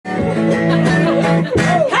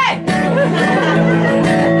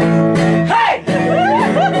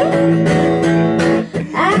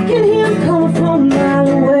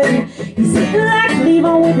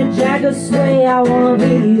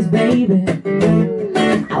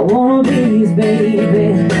I wanna be his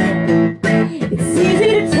baby. It's easy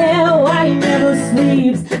to tell why he never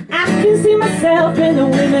sleeps. I can see myself in the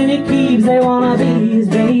women he keeps. They wanna be his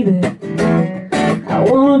baby. I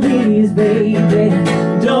wanna be his baby.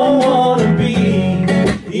 Don't wanna be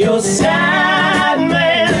your side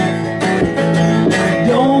man.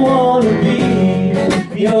 Don't wanna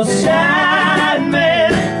be your side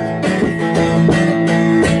man.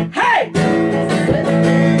 Hey!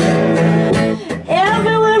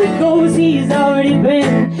 Everywhere he goes, he's already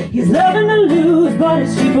been. He's loving to lose, but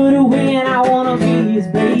it's cheaper to win. I wanna be his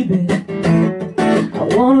baby. I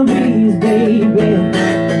wanna be his baby.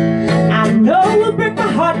 I know it'll break my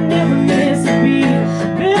heart and never miss a beat.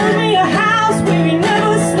 Build me a house where he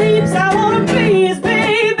never sleeps. I wanna be his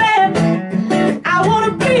baby. I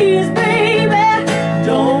wanna be his baby.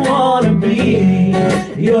 Don't wanna be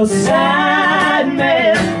your side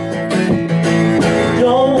man.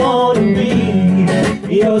 Don't wanna be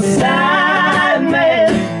your side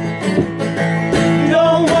man.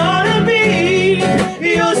 Don't wanna be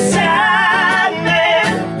your side man.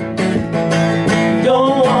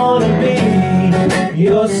 Don't wanna be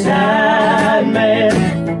your side man.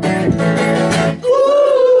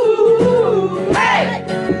 Ooh, hey!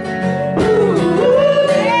 Ooh,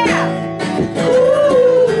 yeah!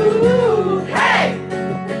 Ooh, hey!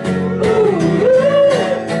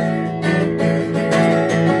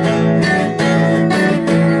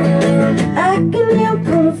 I can hear him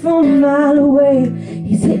coming from a mile away.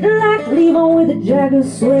 He's hitting like leaving with a jagger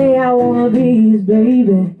sway. I wanna be his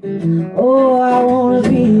baby. Oh, I wanna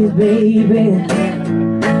be his baby.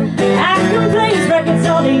 I can play his records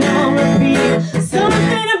all day on repeat.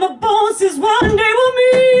 Something in my bones says one day we'll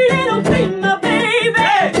meet. It'll be my baby.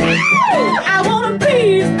 I wanna be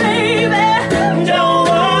his baby. Don't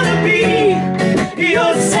wanna be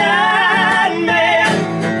your side man.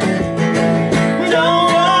 Don't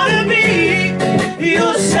wanna be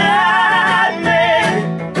your side man.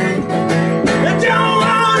 Don't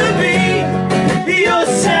wanna be your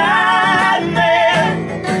side man.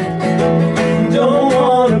 Don't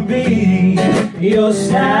wanna be your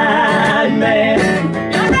side man.